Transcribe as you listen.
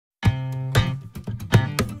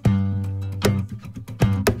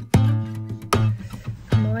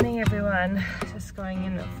done. Just going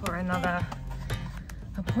in for another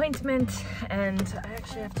appointment, and I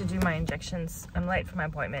actually have to do my injections. I'm late for my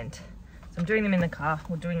appointment, so I'm doing them in the car.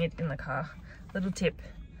 We're doing it in the car. Little tip,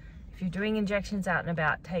 if you're doing injections out and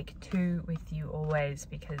about, take 2 with you always,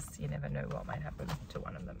 because you never know what might happen to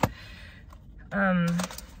one of them.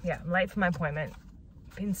 Yeah, I'm late for my appointment.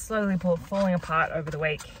 Been slowly falling apart over the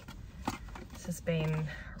week. This has been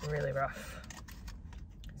really rough.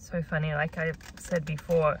 So funny, like I said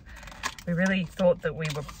before, we really thought that we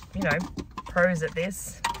were, you know, pros at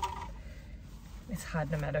this. It's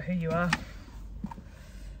hard no matter who you are.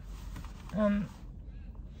 And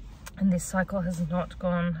this cycle has not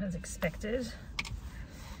gone as expected.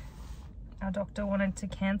 Our doctor wanted to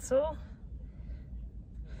cancel.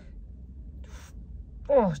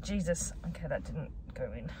 Oh, Jesus. Okay, that didn't go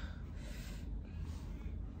in.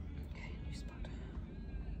 Okay, new spot.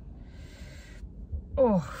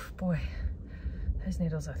 Oh, boy. Those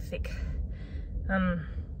needles are thick.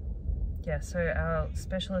 Yeah, so our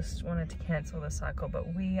specialist wanted to cancel the cycle,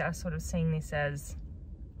 but we are sort of seeing this as,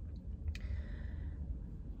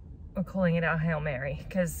 we're calling it our Hail Mary,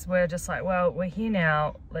 because we're just like, well, we're here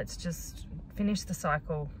now, let's just finish the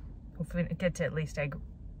cycle. We'll get to at least egg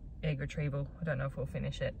retrieval. I don't know if we'll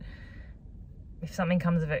finish it. If something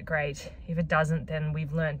comes of it, great. If it doesn't, then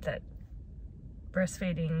we've learned that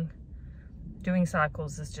breastfeeding, doing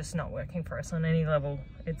cycles is just not working for us on any level.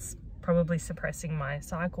 It's probably suppressing my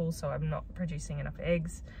cycle, so I'm not producing enough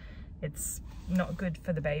eggs. It's not good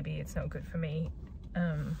for the baby, it's not good for me.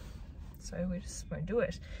 So we just won't do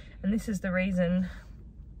it. And this is the reason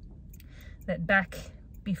that back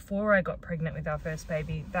before I got pregnant with our first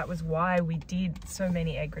baby, that was why we did so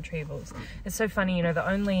many egg retrievals. It's so funny, you know, the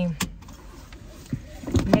only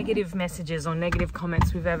negative messages or negative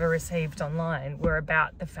comments we've ever received online were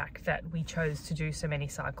about the fact that we chose to do so many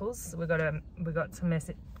cycles. We got some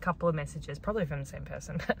couple of messages, probably from the same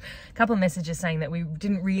person, but a couple of messages saying that we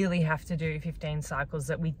didn't really have to do 15 cycles,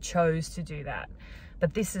 that we chose to do that.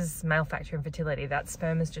 But this is male factor infertility. That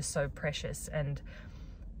sperm is just so precious, and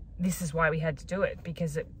this is why we had to do it,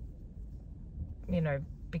 because it, you know,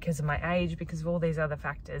 because of my age, because of all these other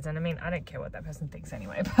factors. And I mean, I don't care what that person thinks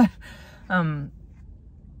anyway, but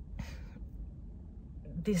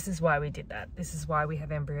this is why we did that. This is why we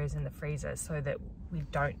have embryos in the freezer, so that we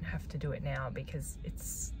don't have to do it now, because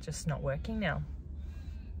it's just not working now.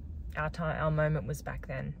 Our moment was back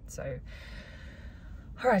then. So,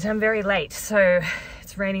 all right, I'm very late. So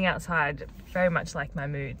it's raining outside, very much like my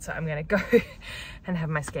mood. So I'm gonna go and have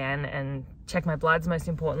my scan and check my bloods, most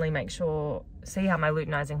importantly, make sure, see how my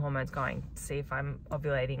luteinizing hormone's going, see if I'm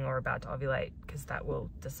ovulating or about to ovulate, because that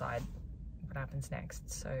will decide what happens next.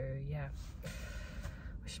 So yeah.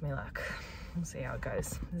 Wish me luck. We'll see how it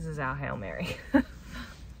goes. This is our Hail Mary.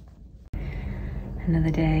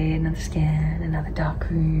 Another day, another scan, another dark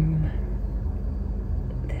room.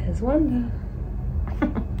 There's Wanda.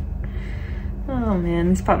 Oh man,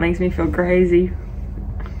 this part makes me feel crazy.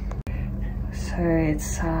 So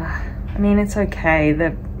it's, I mean, it's okay.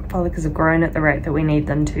 The follicles have grown at the rate that we need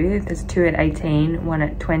them to. There's 2 at 18, 1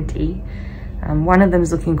 at 20. One of them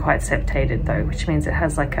is looking quite septated though, which means it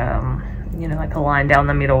has like you know, like a line down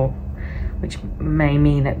the middle, which may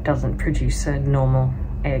mean it doesn't produce a normal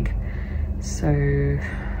egg. So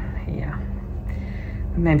yeah,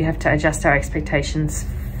 we maybe have to adjust our expectations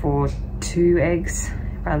for 2 eggs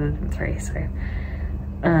rather than 3. So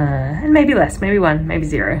and maybe less, maybe 1, maybe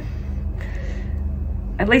 0.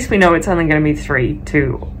 At least we know it's only going to be 3,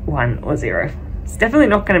 2, 1 or 0. It's definitely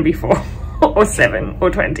not going to be 4 or 7 or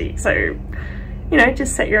 20. So, you know,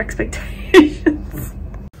 just set your expectations.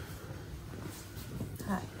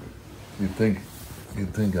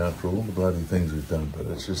 You'd think after all the bloody things we've done, but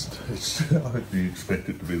it's you expect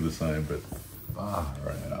it to be the same, but far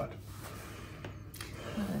out.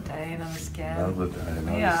 Another day, another scan. Another day, another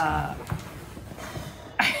scan. Yeah.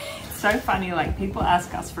 It's so funny, like people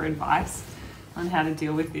ask us for advice on how to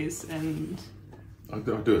deal with this, and I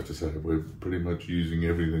do have to say we're pretty much using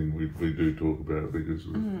everything we do talk about, because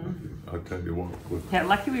I tell you what. Yeah,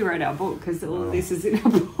 lucky we wrote our book, because all this is in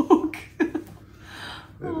our book.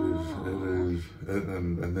 It is.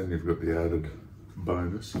 And then you've got the added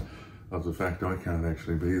bonus of the fact I can't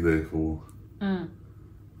actually be there for...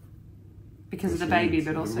 Because of the baby,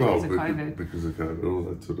 but also because of COVID. Because of COVID, all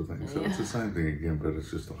that sort of thing. So it's the same thing again, but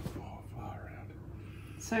it's just like, far out.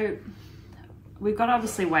 So we've got to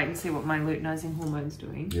obviously wait and see what my luteinizing hormone's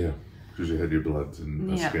doing. Yeah, because you had your bloods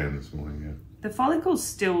and a scan this morning, yeah. The follicles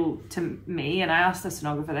still, to me, and I asked the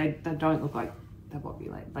sonographer, they don't look like they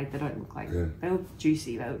ovulate. Like, they don't look like, they look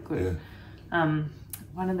juicy, they look good. Yeah.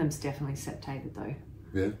 One of them's definitely septated though.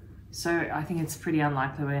 Yeah. So I think it's pretty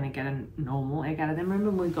unlikely we're going to get a normal egg out of them. Remember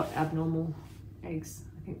when we got abnormal eggs?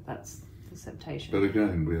 I think that's the septation. But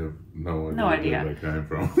again, we have no idea where they came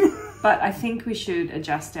from. But I think we should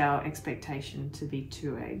adjust our expectation to be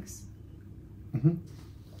 2 eggs. Mm-hmm.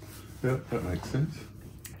 Yeah, that makes sense.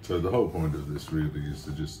 So the whole point of this really is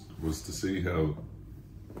to see how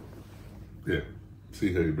your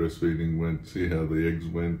breastfeeding went, see how the eggs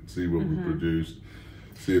went, see what we produced,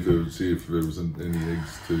 see if there wasn't any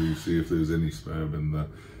eggs to see if there was any sperm in the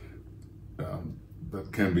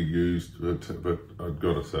that can be used. But I've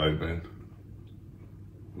got to say, man,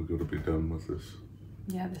 we've got to be done with this.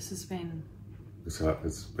 Yeah, this has been. It's hard.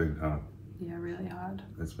 It's been hard. Yeah, really hard.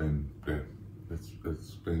 It's been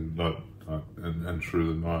It's been like and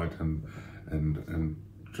through the night and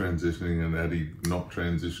transitioning and Addie not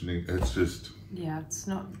transitioning. It's just, yeah, it's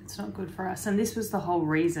not good for us. And this was the whole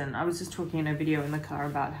reason. I was just talking in a video in the car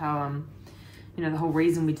about how you know, the whole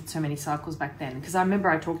reason we did so many cycles back then, because I remember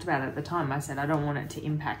I talked about it at the time. I said I don't want it to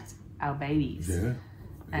impact our babies. Yeah.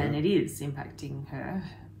 And it is impacting her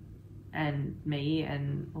and me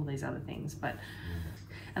and all these other things. But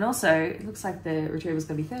and also, it looks like the retrieval's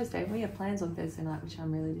going to be Thursday. We have plans on Thursday night, which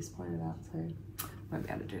I'm really disappointed about, so won't be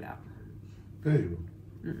able to do that. Yeah, you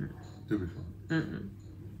will. You'll be fine.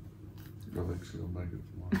 I think she'll make it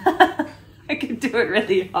tomorrow. I could do it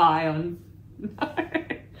really high on...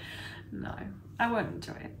 No, I won't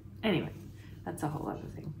enjoy it. Anyway, that's a whole other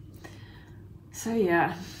thing. So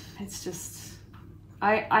yeah, it's just...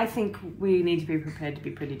 I think we need to be prepared to be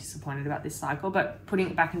pretty disappointed about this cycle, but putting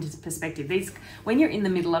it back into perspective, when you're in the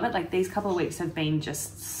middle of it, like these couple of weeks have been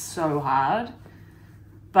just so hard,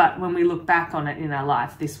 but when we look back on it in our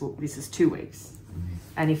life, this is 2 weeks.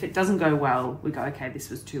 And if it doesn't go well, we go, okay, this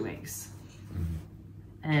was 2 weeks.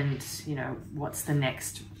 And, you know, what's the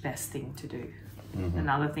next best thing to do?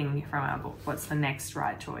 Another thing from our book, what's the next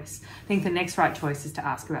right choice? I think the next right choice is to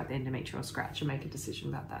ask about the endometrial scratch and make a decision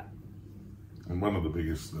about that. And one of the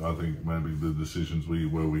biggest, I think, maybe the decisions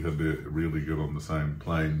where we had to really get on the same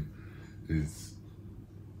plane is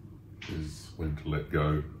when to let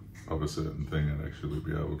go of a certain thing and actually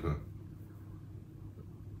be able to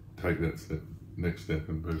take that next step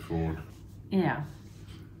and move forward. Yeah.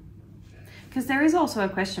 Because there is also a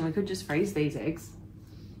question, we could just freeze these eggs,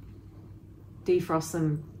 defrost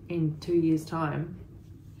them in 2 years' time,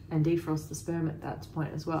 and defrost the sperm at that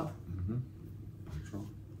point as well.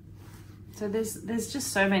 So there's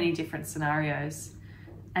just so many different scenarios,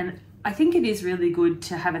 and I think it is really good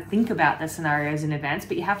to have a think about the scenarios in advance,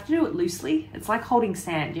 but you have to do it loosely. It's like holding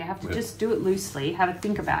sand. You have to just do it loosely, have a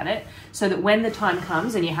think about it, so that when the time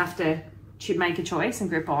comes and you have to make a choice and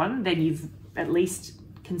grip on, then you've at least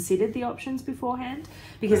considered the options beforehand.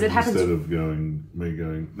 Because it happens... Instead of me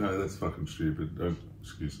going, no, that's fucking stupid, don't,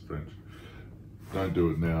 excuse the French, don't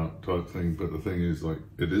do it now type thing. But the thing is, like,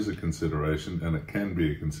 it is a consideration, and it can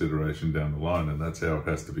be a consideration down the line, and that's how it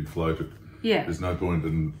has to be floated. Yeah. There's no point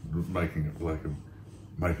in making it black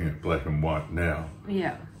and white now.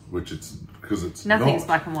 Yeah. Which it's, because it's nothing's not,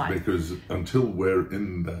 black and white. Because until we're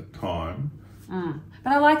in that time.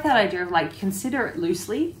 But I like that idea of, like, consider it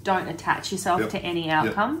loosely. Don't attach yourself to any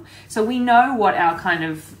outcome. So we know what our kind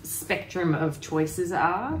of spectrum of choices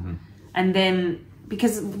are, and then.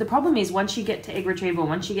 Because the problem is, once you get to egg retrieval,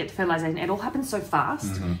 once you get to fertilization, it all happens so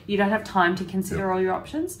fast. You don't have time to consider all your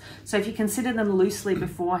options. So if you consider them loosely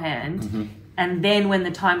beforehand, and then when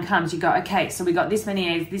the time comes, you go, okay, so we got this many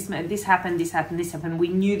eggs, this happened, this happened, this happened. We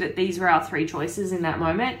knew that these were our 3 choices in that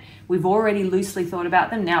moment. We've already loosely thought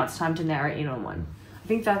about them. Now it's time to narrow in on one. I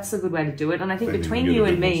think that's a good way to do it. And I think between you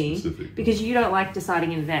and me, because you don't like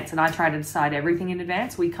deciding in advance, and I try to decide everything in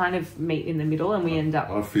advance, we kind of meet in the middle, and we end up...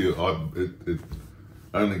 I feel it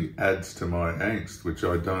only adds to my angst, which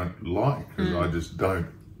I don't like, because I just don't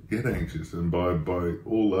get anxious. And by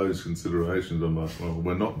all those considerations, I'm like, well,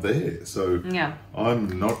 we're not there. So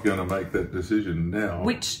I'm not going to make that decision now.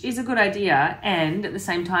 Which is a good idea. And at the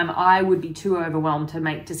same time, I would be too overwhelmed to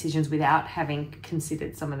make decisions without having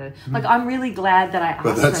considered some of the... Like, I'm really glad that I asked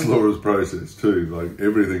them. But that's Laura's process too. Like,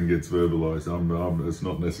 everything gets verbalised. It's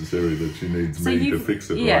not necessary that she needs me to fix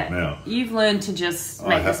it right now. You've learned to just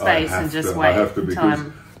make the space and just wait. I have to, because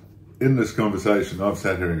in this conversation, I've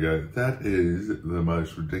sat here and go, that is the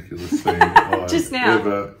most ridiculous thing I've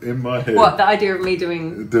ever in my head. What, the idea of me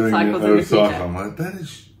doing cycles in the future? I'm like, that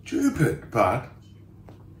is stupid. But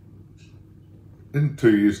in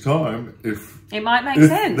 2 years' time, if it might make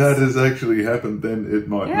sense. That has actually happened, then it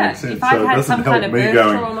might make sense. If I've had some kind of birth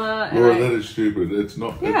trauma, Laura, that is stupid. It's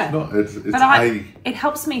not. It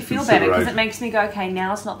helps me feel better, because it makes me go, okay,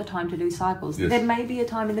 now's not the time to do cycles. There may be a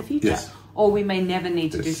time in the future. or we may never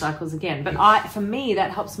need to do cycles again. But for me,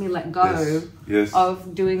 that helps me let go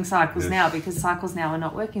of doing cycles now, because cycles now are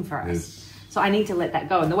not working for us. So I need to let that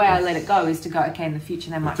go. And the way I let it go is to go, okay, in the future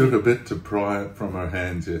there might be... It took a bit to pry it from our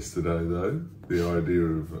hands yesterday, though. The idea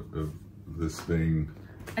of this being...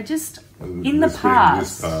 in the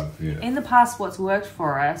past, what's worked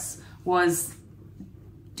for us was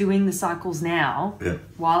doing the cycles now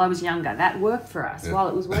while I was younger. That worked for us while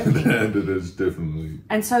it was working. And it is definitely.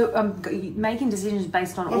 And so making decisions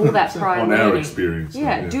based on all that prior learning. On our experience.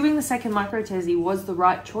 Doing the second microtesy was the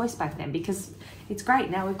right choice back then, because it's great.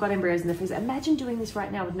 Now we've got embryos in the freezer. Imagine doing this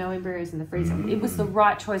right now with no embryos in the freezer. It was the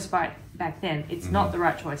right choice back then. It's not the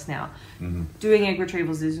right choice now. Doing egg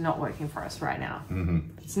retrievals is not working for us right now.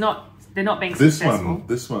 It's not. They're not being successful.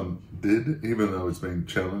 This one did, even though it's been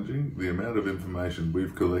challenging. The amount of information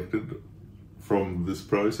we've collected from this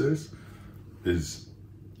process is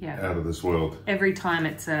out of this world. Every time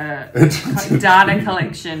it's a data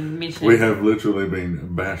collection mission. We have literally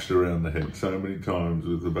been bashed around the head so many times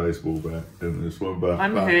with the baseball bat in this one. But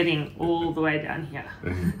I'm hurting all the way down here.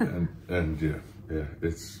 and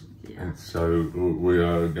it's so we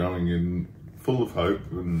are going in full of hope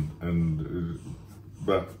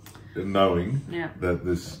but knowing that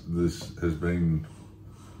this has been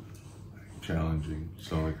a challenging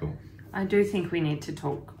cycle. I do think we need to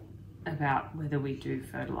talk about whether we do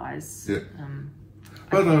fertilise.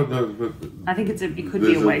 But I think it could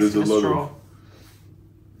be a waste of a straw.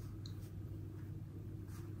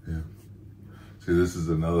 See, this is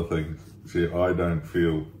another thing. See, I don't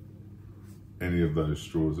feel any of those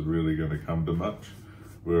straws are really going to come to much,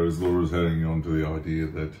 whereas Laura's hanging on to the idea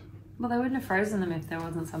that... Well, they wouldn't have frozen them if there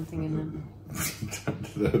wasn't something in them.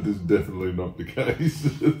 That is definitely not the case.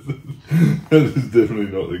 That is definitely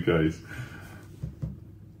not the case.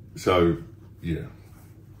 So,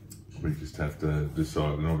 we just have to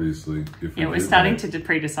decide. And obviously, if we're starting to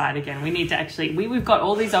pre-decide again. We need to actually... We've got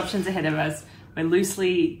all these options ahead of us. We're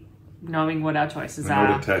loosely knowing what our choices are.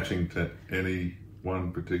 Not attaching to any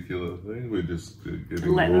one particular thing. We're just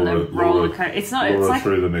getting letting the roller coaster. It's not. It's like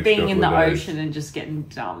being in the ocean and just getting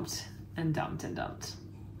dumped and dumped and dumped.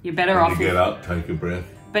 You're better off. You get up, take a breath,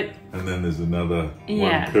 and then there's another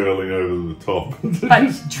one curling over the top.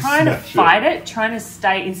 But trying to fight it, trying to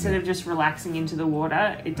stay instead of just relaxing into the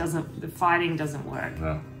water, it doesn't. The fighting doesn't work.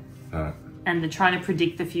 No. And the trying to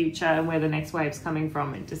predict the future and where the next wave's coming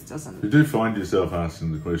from, it just doesn't. You do find yourself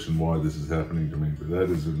asking the question why this is happening to me, but that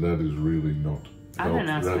is really not. I don't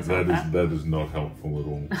ask myself that. That is not helpful at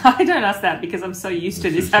all. I don't ask that because I'm so used to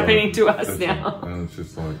this happening to us now. And it's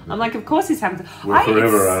just like... I'm like, of course this happens. We're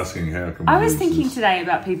forever asking how come I was thinking today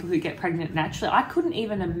about people who get pregnant naturally. I couldn't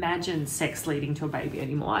even imagine sex leading to a baby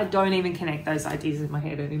anymore. I don't even connect those ideas in my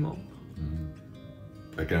head anymore.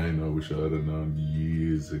 Again, I wish I had known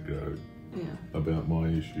years ago about my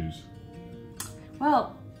issues.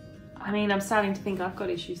 Well, I mean, I'm starting to think I've got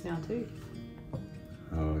issues now too.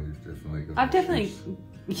 Oh, you've definitely got I've issues.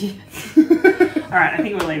 definitely... All right, I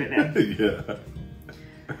think we'll leave it there.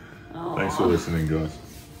 Thanks for listening, guys.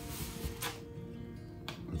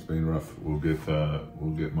 It's been rough. We'll get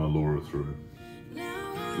my Laura through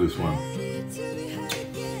this one.